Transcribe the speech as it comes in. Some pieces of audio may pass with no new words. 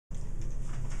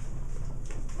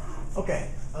Okay,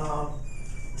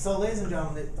 so ladies and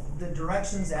gentlemen, the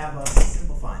directions have us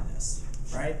simplifying this,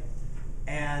 right?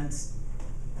 And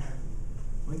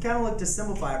when you kind of look to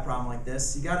simplify a problem like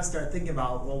this, you got to start thinking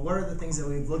about, well, what are the things that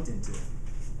we've looked into?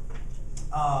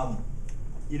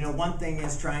 You know, one thing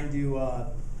is trying to,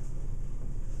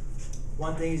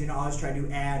 always try to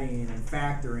do adding and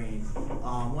factoring.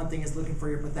 One thing is looking for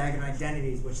your Pythagorean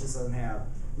identities, which this doesn't have.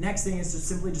 Next thing is just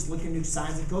simply just looking to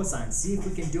sines and cosines. See if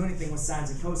we can do anything with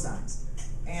sines and cosines.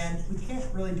 And we can't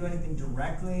really do anything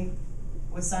directly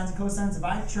with sines and cosines. If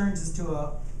I change this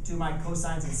to my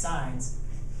cosines and sines,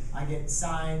 I get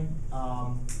sine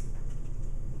 1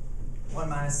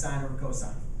 minus sine over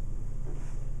cosine.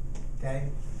 Okay?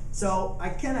 So I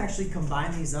can actually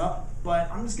combine these up, but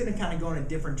I'm just going to kind of go in a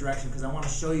different direction because I want to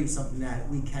show you something that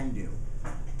we can do.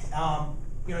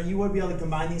 You know, you would be able to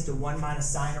combine these to 1 minus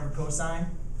sine over cosine.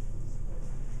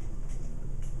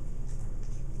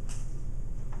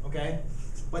 Okay?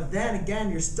 But then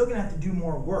again, you're still going to have to do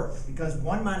more work because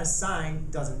 1 minus sine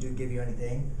doesn't give you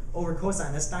anything. Over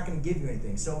cosine, that's not going to give you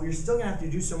anything. So you're still going to have to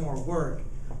do some more work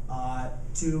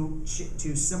to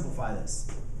simplify this.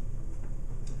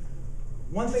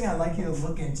 One thing I'd like you to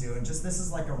look into, and just this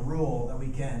is like a rule that we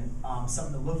can,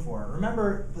 something to look for.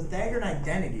 Remember, Pythagorean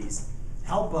identities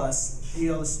help us be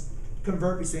able to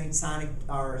convert between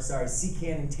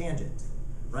secant and tangent,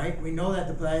 right? We know that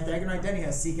the Pythagorean identity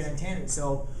has secant and tangent.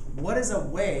 So what is a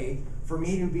way for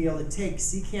me to be able to take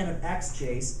secant of x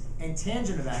chase and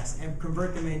tangent of x and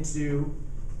convert them into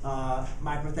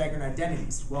my Pythagorean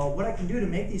identities? Well, what I can do to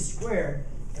make these squared,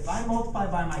 if I multiply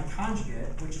by my conjugate,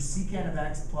 which is secant of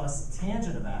x plus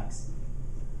tangent of x,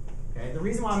 okay, the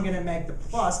reason why I'm going to make the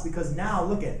plus, because now,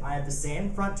 look at, I have the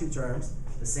same front two terms,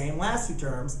 the same last two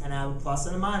terms, and I have a plus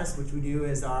and a minus, which we do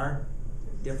is our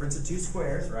difference of two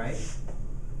squares, right?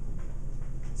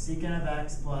 Secant of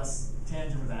x plus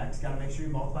tangent of x. Got to make sure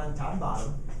you multiply the top and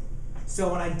bottom. So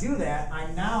when I do that,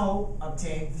 I now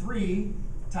obtain 3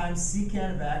 times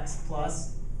secant of x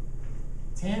plus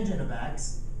tangent of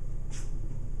x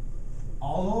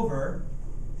all over.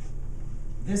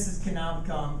 This can now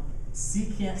become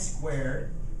secant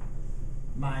squared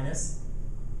minus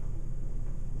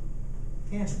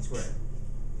tangent squared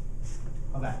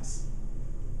of x.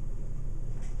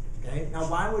 Okay, now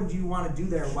why would you want to do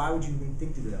that, or why would you even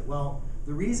think to do that? Well,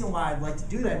 the reason why I'd like to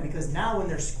do that is because now when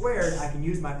they're squared, I can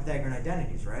use my Pythagorean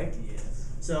identities, right? Yes.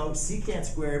 So secant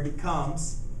squared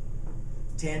becomes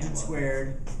tangent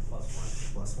squared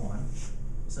plus 1.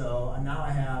 So now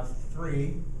I have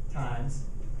 3 times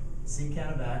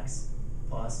secant of x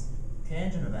plus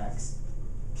tangent of x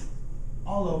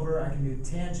all over. I can do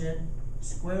tangent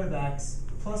squared of x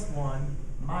plus 1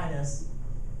 minus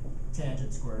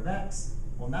tangent squared of x.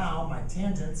 Well, now my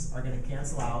tangents are going to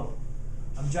cancel out.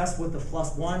 I'm just with the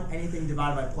plus 1. Anything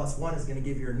divided by plus 1 is going to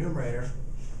give you a numerator.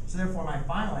 So therefore, my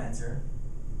final answer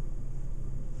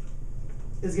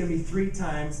is going to be 3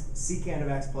 times secant of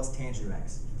x plus tangent of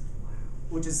x,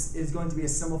 which is going to be a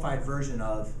simplified version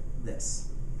of this.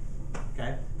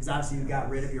 Okay? Because obviously you got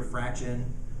rid of your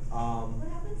fraction. What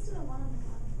happens to the 1 on the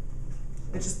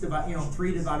bottom? It just divides,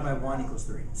 3 divided by 1 equals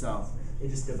 3. So it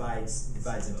just divides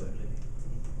into it.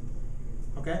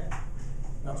 Okay?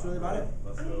 That's really about it.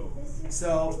 Let's go.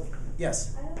 So,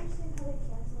 yes? I don't understand how they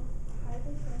cancel. How did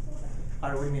they cancel?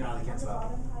 What do you mean how they cancel out?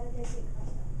 On the bottom, how did they get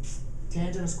crossed out?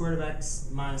 Tangent squared of x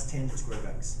minus tangent squared of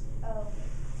x. Oh, okay.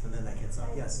 And then that cancels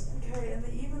out. Yes? Okay, and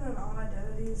the even and odd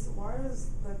identities, why is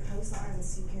the cosine and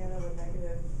secant of a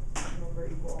negative number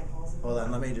equal a positive? Hold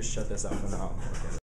on, let me just shut this off and I'll look at it.